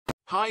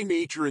Hi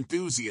nature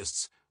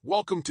enthusiasts,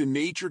 welcome to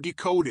Nature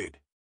Decoded.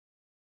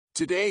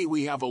 Today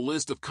we have a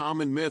list of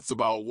common myths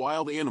about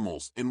wild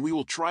animals and we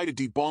will try to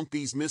debunk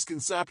these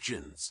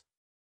misconceptions.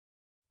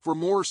 For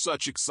more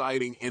such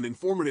exciting and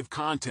informative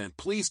content,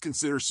 please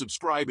consider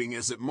subscribing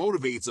as it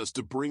motivates us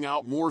to bring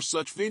out more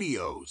such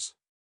videos.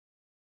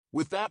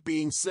 With that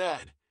being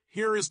said,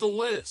 here is the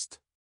list.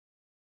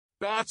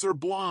 Bats are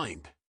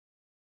blind.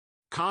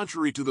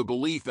 Contrary to the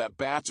belief that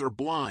bats are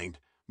blind,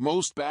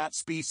 most bat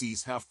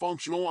species have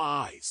functional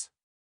eyes.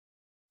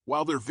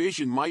 While their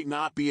vision might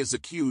not be as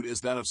acute as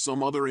that of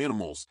some other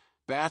animals,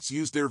 bats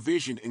use their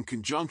vision in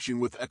conjunction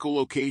with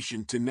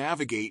echolocation to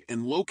navigate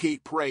and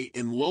locate prey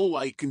in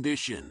low-light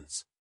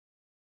conditions.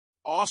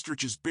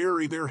 Ostriches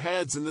bury their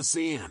heads in the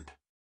sand.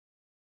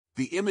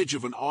 The image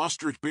of an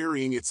ostrich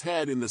burying its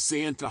head in the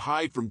sand to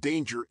hide from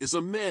danger is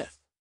a myth.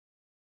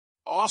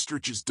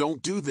 Ostriches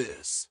don't do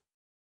this.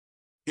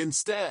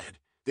 Instead,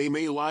 they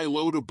may lie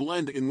low to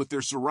blend in with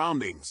their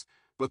surroundings,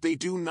 but they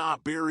do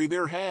not bury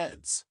their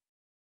heads.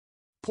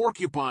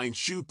 Porcupines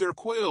shoot their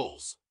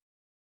quills.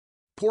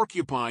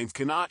 Porcupines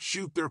cannot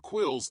shoot their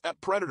quills at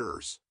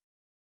predators.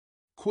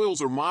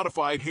 Quills are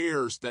modified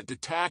hairs that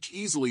detach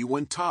easily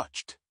when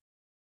touched.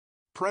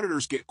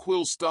 Predators get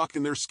quills stuck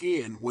in their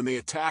skin when they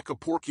attack a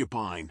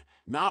porcupine,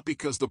 not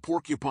because the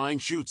porcupine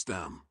shoots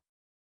them.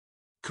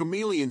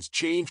 Chameleons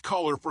change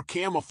color for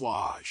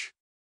camouflage.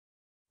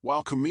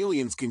 While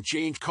chameleons can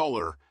change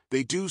color,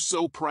 they do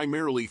so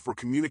primarily for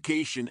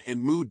communication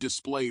and mood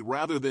display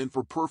rather than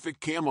for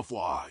perfect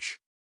camouflage.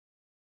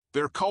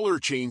 Their color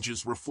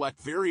changes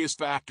reflect various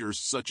factors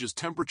such as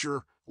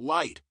temperature,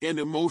 light, and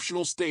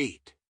emotional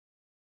state.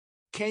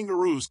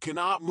 Kangaroos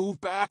cannot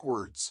move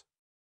backwards.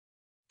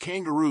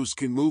 Kangaroos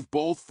can move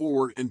both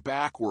forward and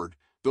backward,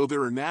 though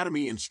their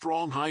anatomy and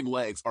strong hind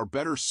legs are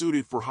better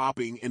suited for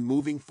hopping and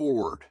moving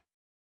forward.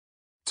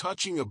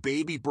 Touching a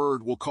baby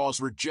bird will cause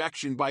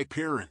rejection by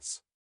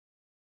parents.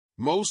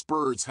 Most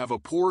birds have a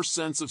poor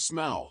sense of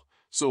smell,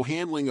 so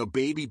handling a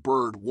baby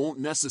bird won't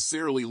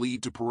necessarily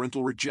lead to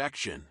parental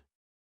rejection.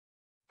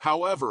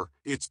 However,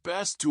 it's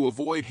best to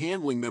avoid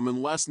handling them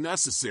unless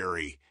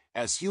necessary,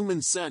 as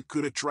human scent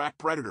could attract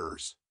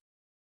predators.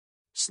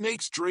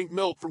 Snakes drink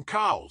milk from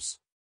cows.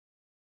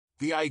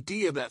 The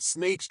idea that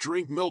snakes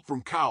drink milk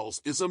from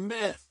cows is a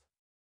myth.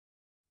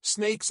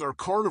 Snakes are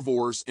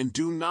carnivores and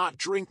do not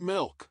drink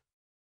milk.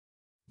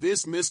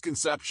 This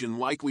misconception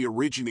likely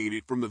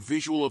originated from the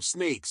visual of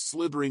snakes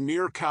slithering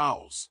near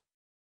cows.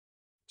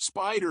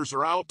 Spiders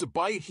are out to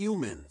bite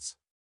humans.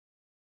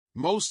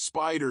 Most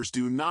spiders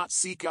do not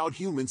seek out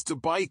humans to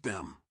bite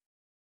them.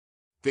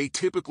 They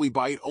typically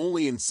bite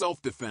only in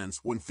self-defense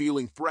when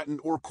feeling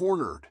threatened or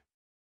cornered.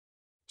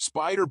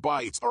 Spider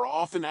bites are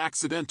often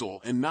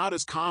accidental and not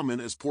as common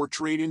as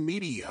portrayed in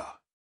media.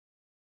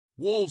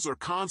 Wolves are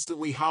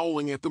constantly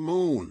howling at the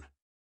moon.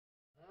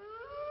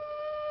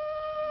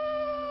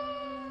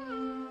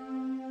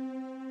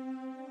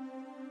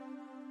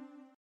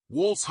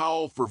 Wolves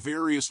howl for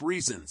various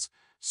reasons,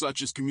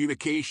 such as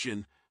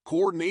communication,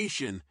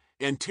 coordination,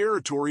 and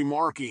territory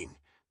marking,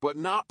 but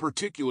not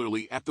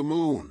particularly at the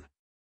moon.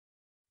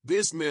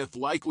 This myth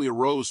likely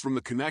arose from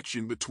the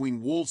connection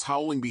between wolves'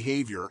 howling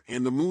behavior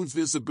and the moon's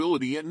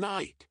visibility at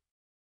night.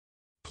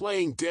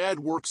 Playing dead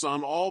works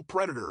on all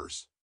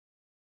predators.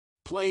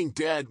 Playing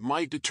dead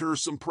might deter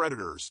some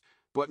predators,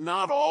 but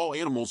not all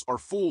animals are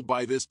fooled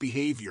by this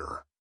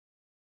behavior.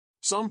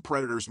 Some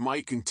predators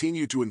might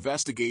continue to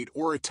investigate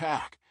or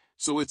attack,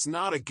 so it's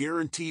not a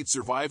guaranteed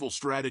survival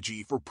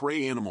strategy for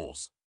prey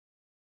animals.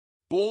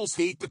 Bulls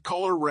hate the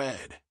color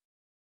red.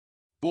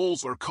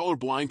 Bulls are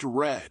colorblind to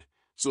red,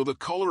 so the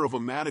color of a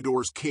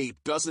matador's cape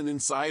doesn't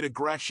incite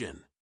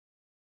aggression.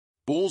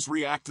 Bulls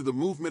react to the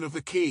movement of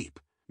the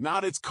cape,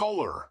 not its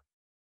color.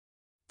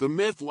 The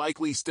myth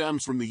likely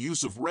stems from the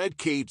use of red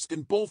capes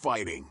in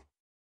bullfighting.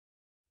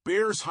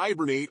 Bears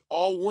hibernate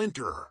all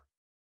winter.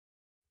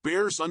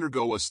 Bears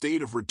undergo a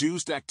state of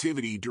reduced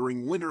activity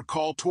during winter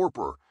called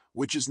torpor,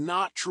 which is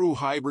not true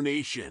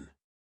hibernation.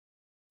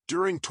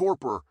 During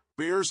torpor,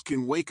 bears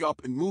can wake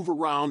up and move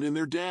around in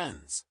their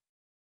dens.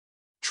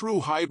 True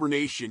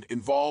hibernation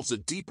involves a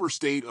deeper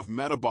state of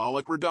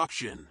metabolic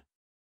reduction.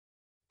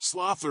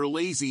 Sloths are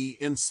lazy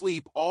and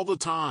sleep all the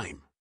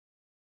time.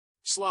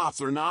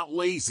 Sloths are not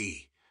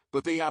lazy,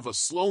 but they have a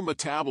slow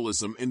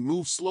metabolism and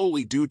move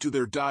slowly due to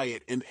their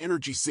diet and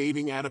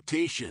energy-saving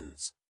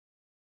adaptations.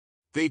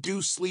 They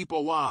do sleep a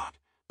lot,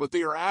 but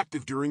they are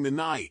active during the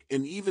night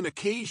and even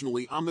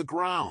occasionally on the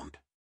ground.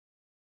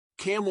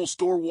 Camels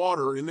store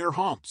water in their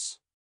humps.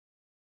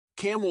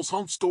 Camels'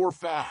 humps store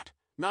fat,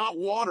 not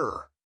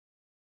water.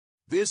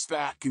 This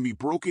fat can be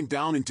broken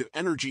down into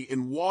energy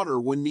and water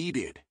when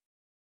needed.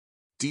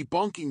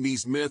 Debunking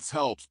these myths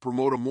helps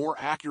promote a more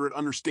accurate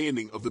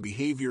understanding of the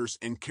behaviors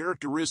and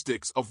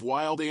characteristics of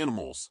wild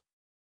animals.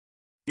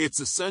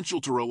 It's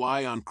essential to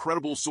rely on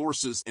credible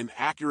sources and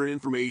accurate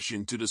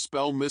information to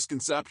dispel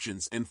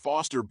misconceptions and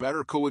foster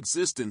better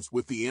coexistence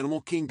with the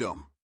animal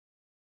kingdom.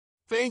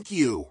 Thank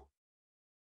you.